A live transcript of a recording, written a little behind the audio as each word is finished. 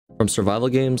From survival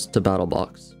games to battle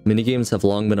box, minigames have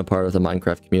long been a part of the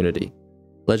Minecraft community.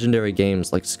 Legendary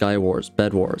games like Skywars,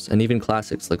 Bedwars, and even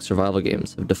classics like survival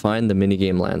games have defined the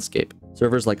minigame landscape.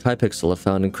 Servers like Hypixel have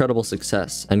found incredible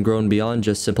success and grown beyond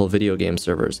just simple video game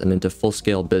servers and into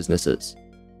full-scale businesses.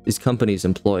 These companies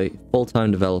employ full-time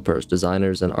developers,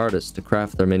 designers, and artists to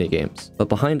craft their minigames. But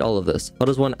behind all of this, how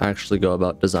does one actually go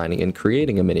about designing and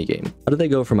creating a minigame? How do they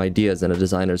go from ideas in a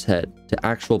designer's head to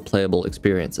actual playable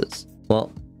experiences?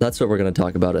 Well, that's what we're going to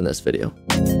talk about in this video.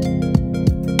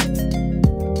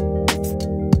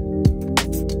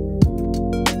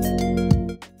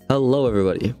 Hello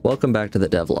everybody, welcome back to the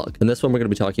devlog. In this one we're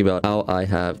going to be talking about how I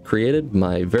have created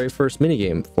my very first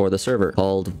minigame for the server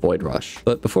called Void Rush.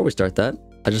 But before we start that,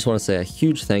 I just want to say a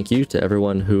huge thank you to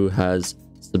everyone who has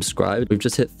subscribed. We've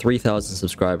just hit 3,000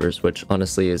 subscribers, which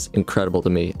honestly is incredible to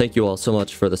me. Thank you all so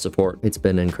much for the support. It's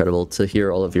been incredible to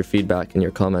hear all of your feedback and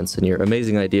your comments and your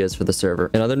amazing ideas for the server.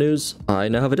 In other news, I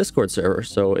now have a Discord server,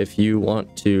 so if you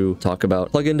want to talk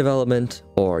about plugin development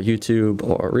or YouTube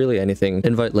or really anything,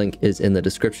 invite link is in the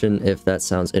description if that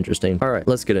sounds interesting. All right,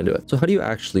 let's get into it. So how do you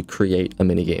actually create a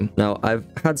minigame? Now, I've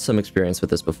had some experience with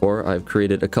this before. I've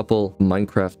created a couple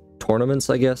Minecraft tournaments,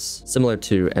 I guess, similar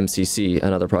to MCC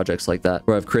and other projects like that,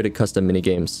 where I've created custom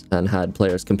minigames and had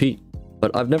players compete.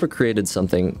 But I've never created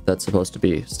something that's supposed to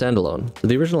be standalone. So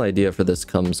the original idea for this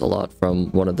comes a lot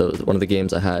from one of the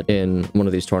games I had in one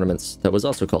of these tournaments that was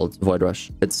also called Void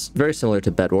Rush. It's very similar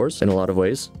to Bedwars in a lot of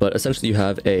ways, but essentially you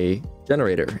have a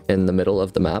generator in the middle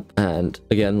of the map, and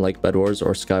again, like Bedwars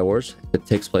or Skywars, it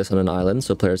takes place on an island,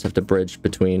 so players have to bridge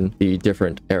between the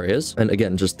different areas. And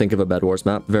again, just think of a Bedwars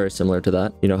map, very similar to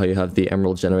that. You know how you have the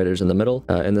emerald generators in the middle?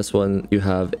 In this one, you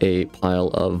have a pile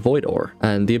of void ore,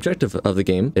 and the objective of the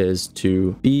game is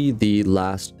to be the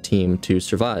last team to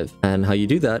survive. And how you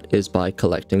do that is by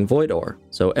collecting void ore.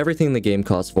 So everything in the game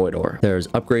costs void ore. There's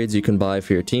upgrades you can buy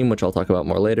for your team, which I'll talk about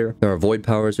more later. There are void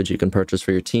powers, which you can purchase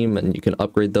for your team, and you can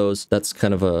upgrade those. That's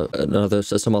kind of another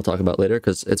system I'll talk about later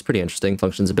because it's pretty interesting.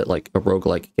 Functions a bit like a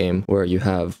roguelike game where you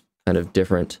have kind of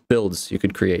different builds you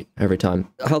could create every time.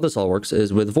 How this all works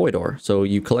is with void ore. So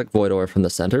you collect void ore from the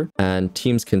center, and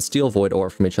teams can steal void ore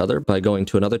from each other by going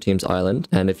to another team's island.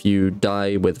 And if you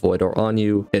die with void ore on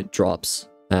you, it drops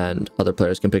and other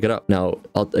players can pick it up. Now,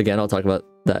 I'll talk about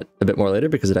that a bit more later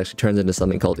because it actually turns into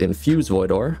something called infused void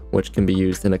ore, which can be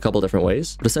used in a couple different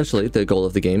ways. But essentially, the goal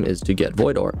of the game is to get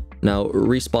void ore. Now,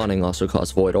 respawning also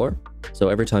costs void ore. So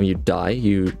every time you die,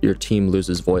 your team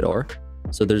loses void ore.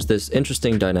 So there's this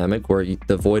interesting dynamic where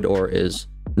the void ore is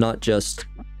not just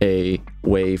a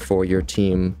way for your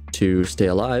team to stay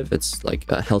alive. It's like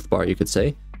a health bar, you could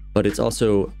say, but it's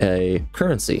also a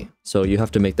currency. So you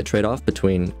have to make the trade-off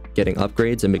between getting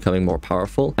upgrades and becoming more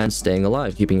powerful and staying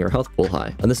alive, keeping your health pool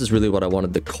high. And this is really what I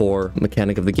wanted the core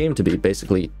mechanic of the game to be,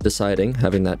 basically deciding,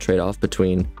 having that trade-off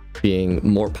between being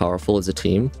more powerful as a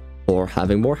team or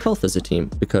having more health as a team,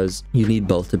 because you need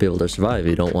both to be able to survive.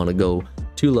 You don't want to go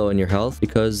too low in your health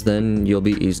because then you'll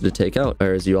be easy to take out,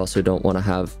 whereas you also don't want to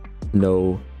have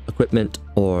no equipment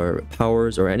or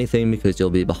powers or anything because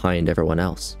you'll be behind everyone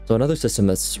else. So another system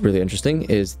that's really interesting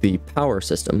is the power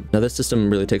system. Now this system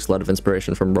really takes a lot of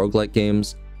inspiration from roguelike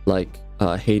games like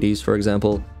Hades, for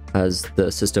example, has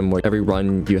the system where every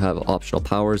run you have optional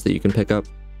powers that you can pick up,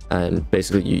 and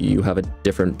basically you have a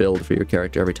different build for your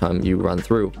character every time you run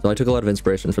through. So I took a lot of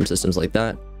inspiration from systems like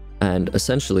that, and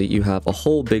essentially you have a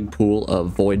whole big pool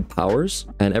of void powers,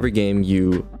 and every game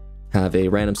you have a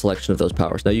random selection of those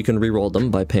powers. Now you can re-roll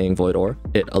them by paying void ore.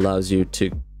 It allows you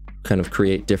to kind of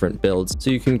create different builds, so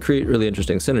you can create really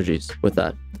interesting synergies with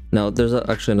that. Now there's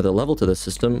actually another level to this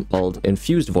system called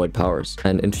infused void powers,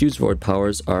 and infused void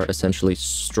powers are essentially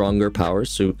stronger powers.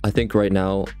 So I think right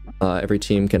now every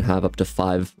team can have up to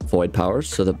 5 void powers,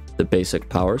 so the basic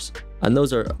powers, and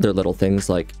they're little things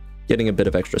like getting a bit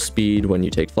of extra speed when you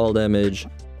take fall damage,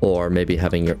 or maybe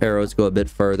having your arrows go a bit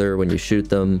further when you shoot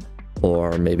them,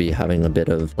 or maybe having a bit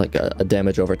of like a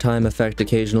damage over time effect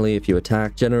occasionally if you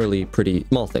attack. Generally pretty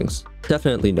small things.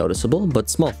 Definitely noticeable, but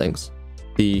small things.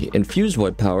 The infused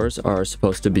void powers are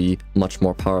supposed to be much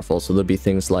more powerful, so there'll be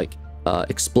things like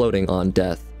exploding on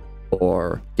death,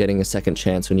 or getting a second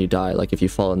chance when you die. Like if you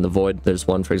fall in the void, there's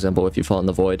one, for example, if you fall in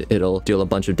the void, it'll deal a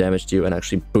bunch of damage to you and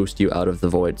actually boost you out of the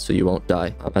void so you won't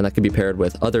die. And that can be paired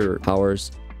with other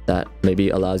powers that maybe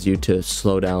allows you to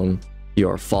slow down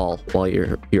your fall while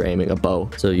you're aiming a bow.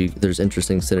 So there's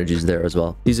interesting synergies there as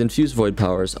well. These infused void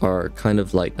powers are kind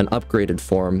of like an upgraded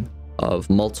form of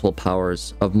multiple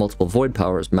void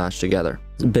powers mashed together.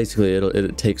 Basically,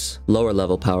 it takes lower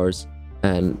level powers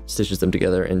and stitches them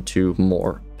together into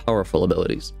more powerful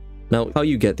abilities. Now, how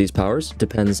you get these powers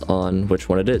depends on which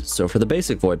one it is. So for the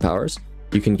basic void powers,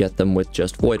 you can get them with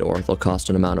just void ore. They'll cost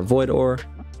an amount of void ore.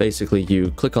 Basically,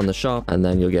 you click on the shop and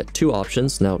then you'll get two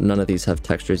options. Now, none of these have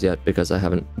textures yet because I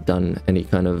haven't done any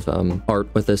kind of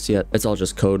art with this yet. It's all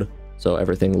just code, so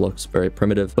everything looks very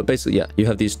primitive. But basically, yeah, you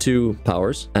have these two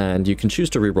powers and you can choose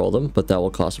to re-roll them, but that will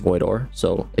cost void ore.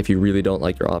 So if you really don't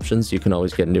like your options, you can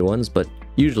always get new ones, but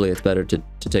usually it's better to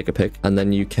take a pick, and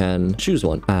then you can choose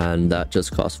one, and that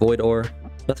just costs void ore.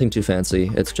 Nothing too fancy.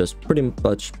 It's just pretty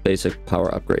much basic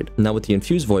power upgrade. Now with the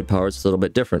infused void powers, it's a little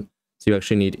bit different. So you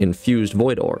actually need infused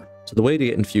void ore. So the way to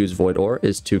get infused void ore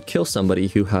is to kill somebody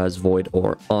who has void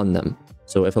ore on them.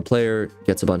 So if a player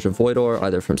gets a bunch of void ore,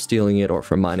 either from stealing it or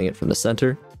from mining it from the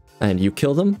center, and you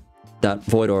kill them, that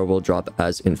void ore will drop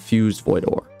as infused void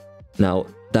ore. Now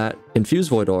that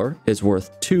infused void ore is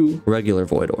worth 2 regular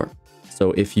void ore.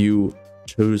 So if you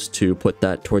choose to put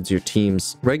that towards your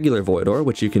team's regular void ore,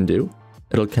 which you can do,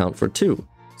 it'll count for 2.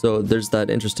 So there's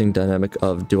that interesting dynamic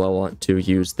of, do I want to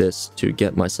use this to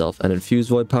get myself an infused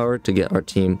void power to get our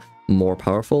team more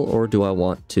powerful, or do I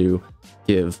want to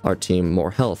give our team more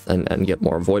health and get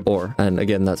more void ore? And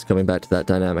again, that's coming back to that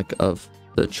dynamic of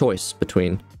the choice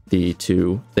between the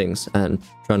two things and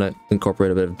trying to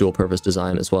incorporate a bit of dual purpose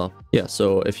design as well. Yeah,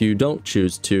 so if you don't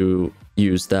choose to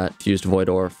use that fused void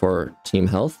ore for team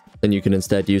health, then you can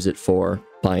instead use it for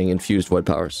buying infused void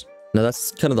powers. Now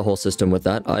that's kind of the whole system with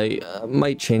that. I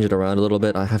might change it around a little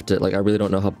bit. I have to, I really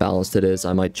don't know how balanced it is.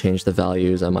 I might change the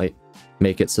values. I might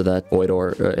make it so that void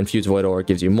ore, infused void ore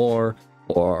gives you more,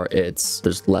 or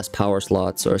there's less power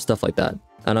slots or stuff like that.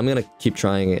 And I'm gonna keep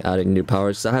trying adding new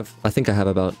powers. I think I have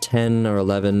about 10 or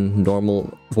 11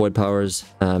 normal void powers,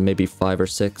 maybe 5 or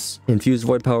 6 infused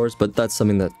void powers, but that's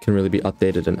something that can really be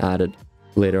updated and added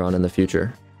later on in the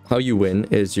future. How you win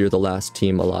is you're the last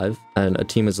team alive, and a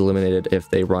team is eliminated if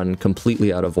they run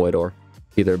completely out of void ore,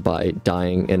 either by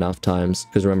dying enough times,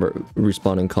 because remember,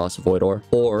 respawning costs void ore,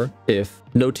 or if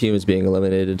no team is being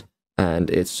eliminated and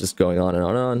it's just going on and on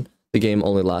and on. The game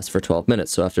only lasts for 12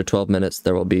 minutes, so after 12 minutes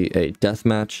there will be a death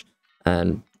match,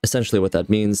 and essentially what that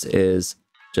means is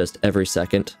just every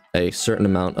second a certain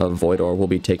amount of void ore will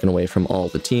be taken away from all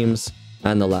the teams,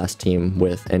 and the last team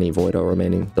with any void ore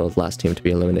remaining, the last team to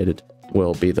be eliminated,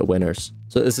 will be the winners.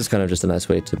 So this is kind of just a nice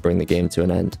way to bring the game to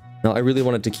an end. Now I really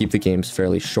wanted to keep the games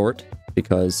fairly short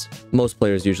because most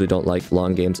players usually don't like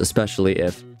long games, especially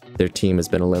if their team has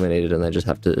been eliminated and they just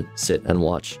have to sit and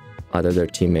watch either their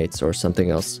teammates or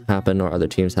something else happen or other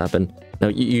teams happen. Now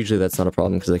usually that's not a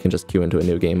problem because they can just queue into a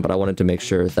new game, but I wanted to make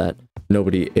sure that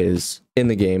nobody is in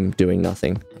the game doing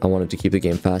nothing. I wanted to keep the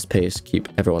game fast-paced, keep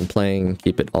everyone playing,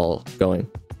 keep it all going.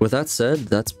 With that said,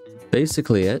 that's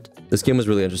basically it. This game was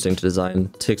really interesting to design.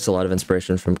 It takes a lot of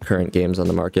inspiration from current games on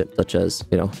the market, such as,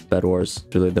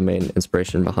 Bedwars, really the main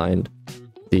inspiration behind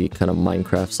the kind of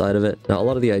Minecraft side of it. Now, a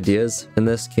lot of the ideas in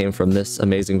this came from this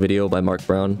amazing video by Mark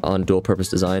Brown on dual purpose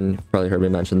design. You've probably heard me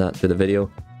mention that through the video.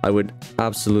 I would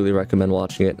absolutely recommend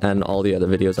watching it, and all the other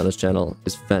videos on his channel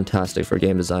is fantastic for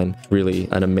game design. Really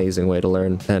an amazing way to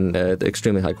learn, and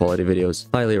extremely high quality videos.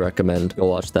 Highly recommend go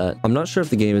watch that. I'm not sure if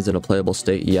the game is in a playable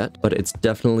state yet, but it's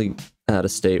definitely at a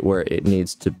state where it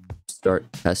needs to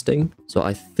start testing. So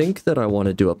I think that I want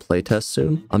to do a playtest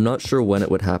soon. I'm not sure when it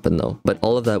would happen though, but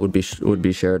all of that would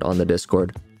be shared on the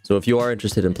Discord. So if you are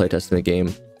interested in playtesting the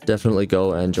game, definitely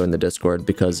go and join the Discord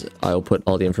because I'll put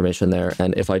all the information there.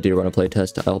 And if I do run a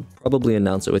playtest, I'll probably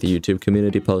announce it with a YouTube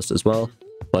community post as well.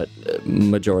 But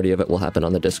majority of it will happen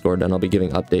on the Discord, and I'll be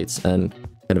giving updates and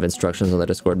kind of instructions on the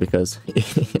Discord because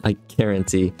I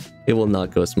guarantee it will not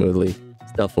go smoothly.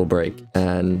 Stuff will break,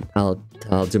 and I'll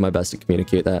do my best to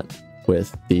communicate that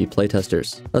with the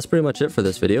playtesters. That's pretty much it for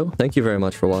this video. Thank you very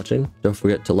much for watching. Don't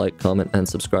forget to like, comment, and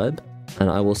subscribe,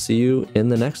 and I will see you in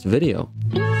the next video.